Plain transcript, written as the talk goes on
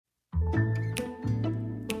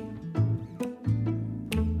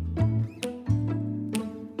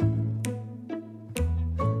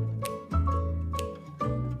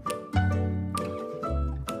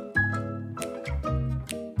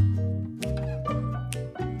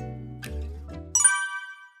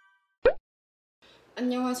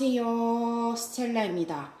안녕하세요,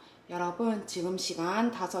 스텔라입니다. 여러분, 지금 시간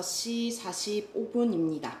 5시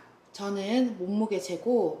 45분입니다. 저는 몸무게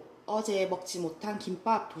재고 어제 먹지 못한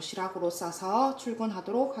김밥 도시락으로 싸서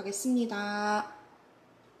출근하도록 하겠습니다.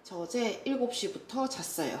 저 어제 7시부터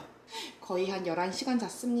잤어요. 거의 한 11시간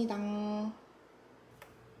잤습니다.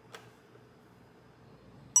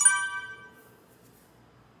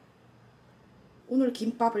 오늘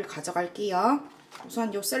김밥을 가져갈게요.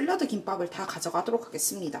 우선 요 샐러드 김밥을 다 가져가도록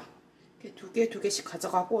하겠습니다. 이렇게 두 개씩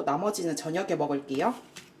가져가고 나머지는 저녁에 먹을게요.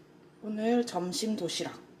 오늘 점심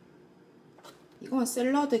도시락. 이건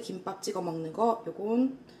샐러드 김밥 찍어 먹는 거,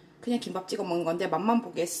 요건 그냥 김밥 찍어 먹는 건데 맛만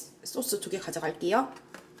보게 소스 2개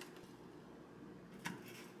가져갈게요.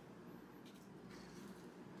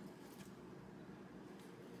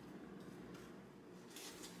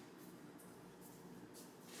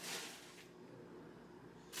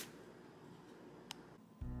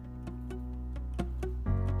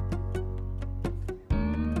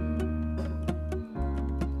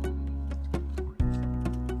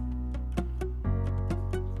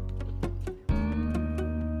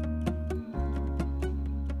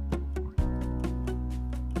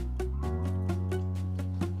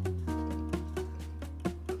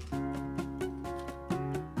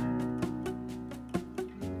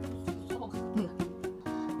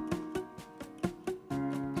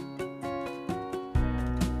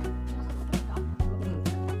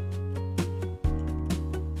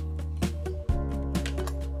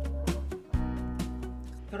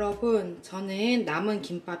 여러분, 저는 남은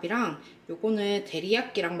김밥이랑 요거는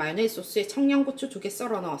데리야끼랑 마요네즈 소스에 청양고추 2개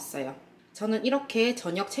썰어 넣었어요. 저는 이렇게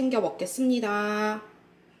저녁 챙겨 먹겠습니다.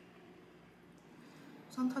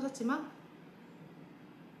 우선 터졌지만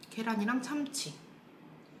계란이랑 참치.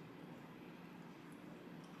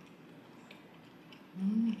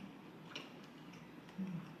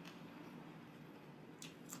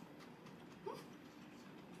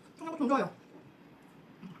 청양고추 좋아요.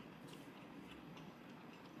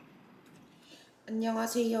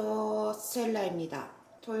 안녕하세요, 스텔라입니다.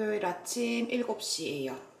 토요일 아침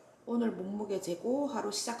 7시예요. 오늘 몸무게 재고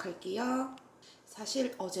하루 시작할게요.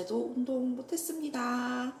 사실 어제도 운동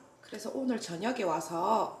못했습니다. 그래서 오늘 저녁에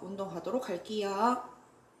와서 운동하도록 할게요.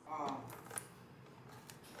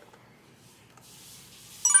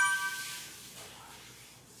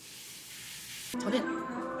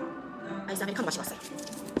 저는 아이스 아메리카노 마시고 왔어요.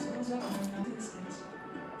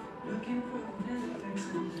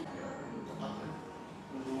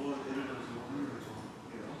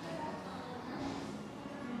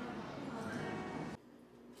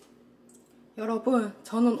 여러분,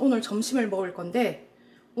 저는 오늘 점심을 먹을 건데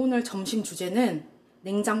오늘 점심 주제는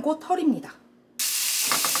냉장고 털입니다.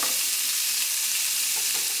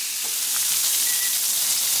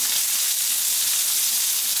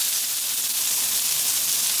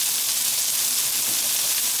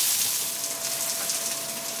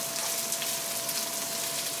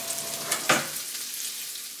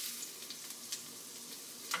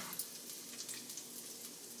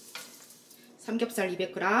 삼겹살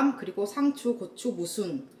 200g, 그리고 상추, 고추,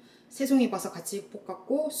 무순, 새송이버섯 같이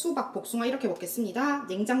볶았고 수박, 복숭아 이렇게 먹겠습니다.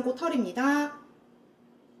 냉장고 털입니다.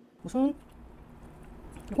 무순,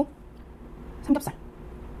 그리고 삼겹살.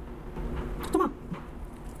 잠깐만.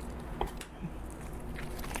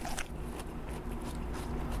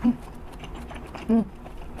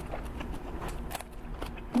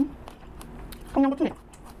 청양고추네.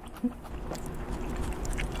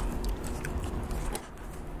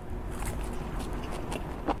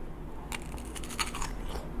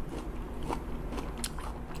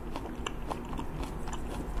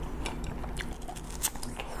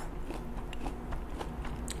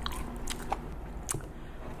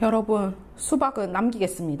 여러분, 수박은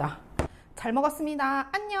남기겠습니다. 잘 먹었습니다.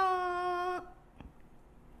 안녕.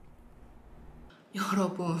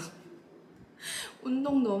 여러분,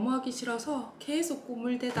 운동 너무 하기 싫어서 계속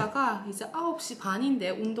꿈을 대다가 이제 9시 반인데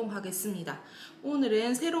운동하겠습니다.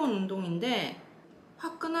 오늘은 새로운 운동인데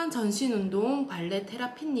화끈한 전신 운동 발레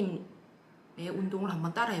테라피님의 운동을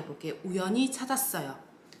한번 따라 해볼게요. 우연히 찾았어요.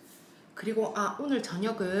 그리고 오늘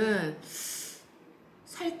저녁은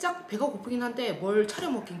살짝 배가 고프긴 한데 뭘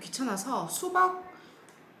차려 먹긴 귀찮아서 수박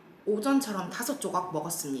오전처럼 5조각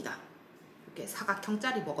먹었습니다. 이렇게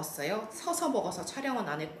사각형짜리 먹었어요. 서서 먹어서 촬영은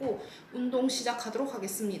안 했고 운동 시작하도록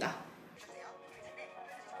하겠습니다.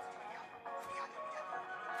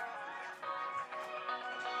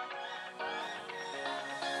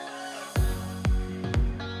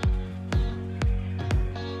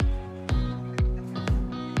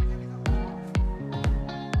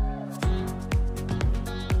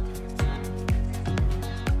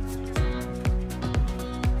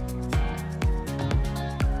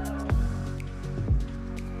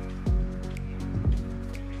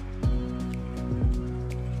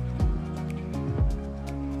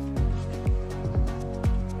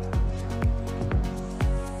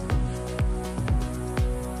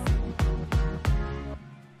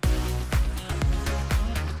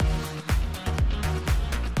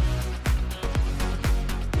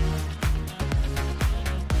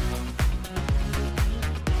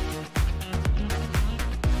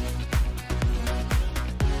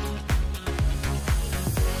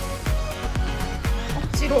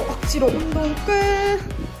 억지로 운동 끝!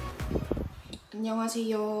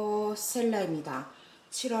 안녕하세요, 스텔라입니다.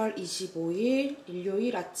 7월 25일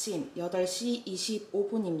일요일 아침 8시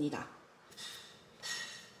 25분입니다.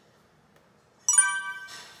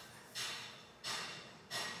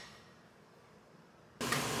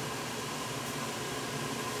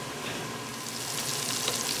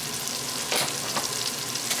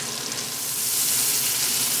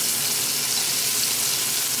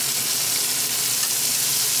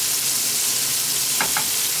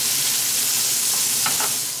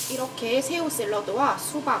 이렇게 새우 샐러드와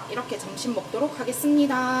수박 이렇게 점심 먹도록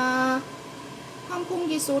하겠습니다.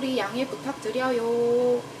 환풍기 소리 양해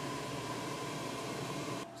부탁드려요.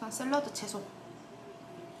 우선 샐러드 채소.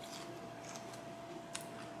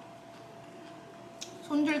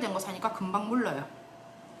 손질된 거 사니까 금방 물러요.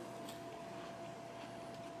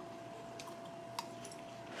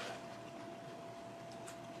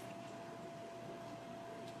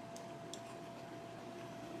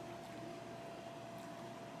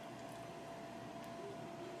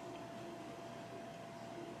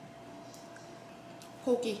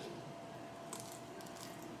 고기.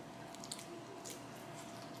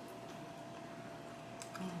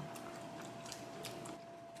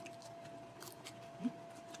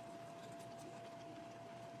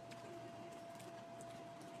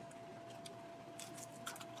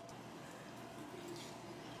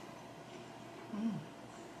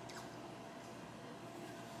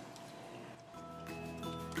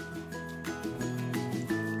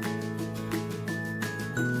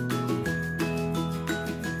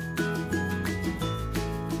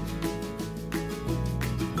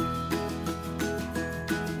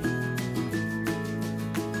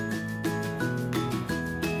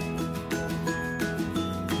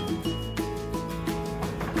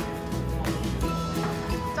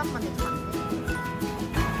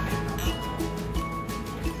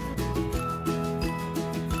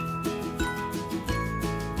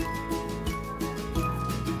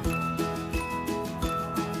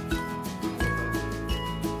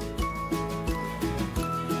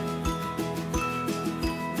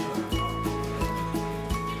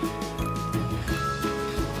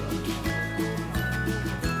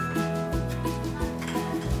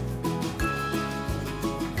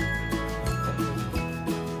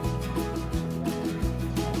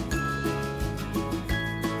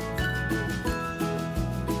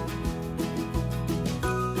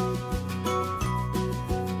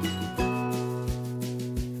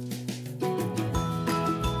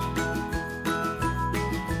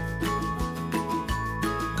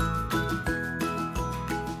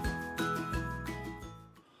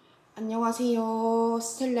 안녕하세요,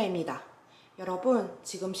 스텔라입니다. 여러분,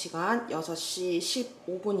 지금 시간 6시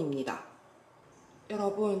 15분입니다.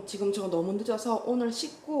 여러분, 지금 저 너무 늦어서 오늘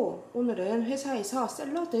씻고 오늘은 회사에서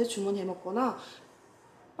샐러드 주문해 먹거나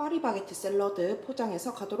파리바게트 샐러드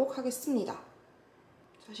포장해서 가도록 하겠습니다.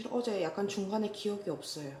 사실 어제 약간 중간에 기억이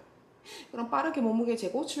없어요. 그럼 빠르게 몸무게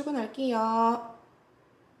재고 출근할게요.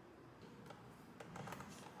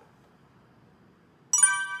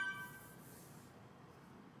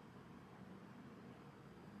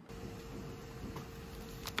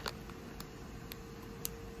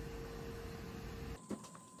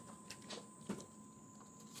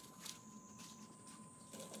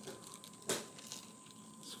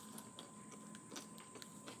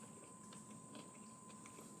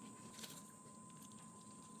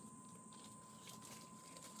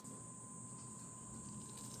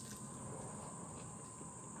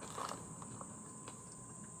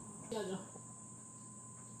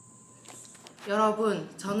 여러분,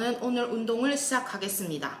 저는 오늘 운동을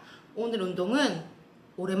시작하겠습니다. 오늘 운동은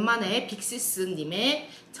오랜만에 빅시스님의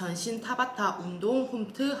전신 타바타 운동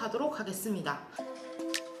홈트 하도록 하겠습니다.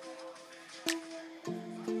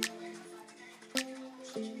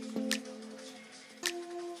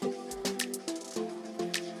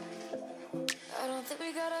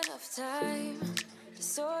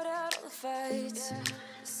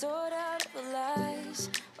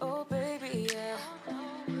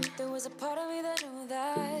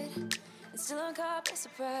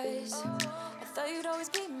 Surprise. I thought you'd always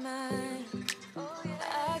be mine.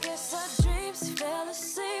 I guess our dreams fell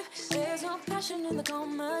asleep. There's no passion in the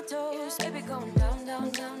comatose. Baby going down, down,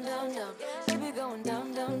 down, down, down. Baby going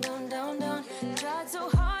down, down, down, down, down. Tried so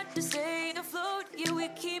hard to stay afloat. Yeah, we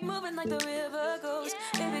keep moving like the river goes.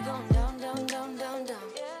 Baby going down, down, down, down, down.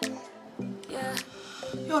 Yeah.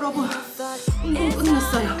 여러분, 운동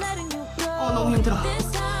끝냈어요. 너무 힘들어.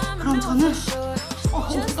 그럼 저는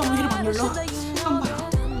너무 힐을 안 눌러.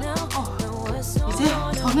 이제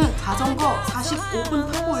저는 자전거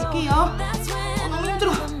 45분 타고 올게요. 너무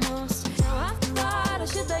힘들어.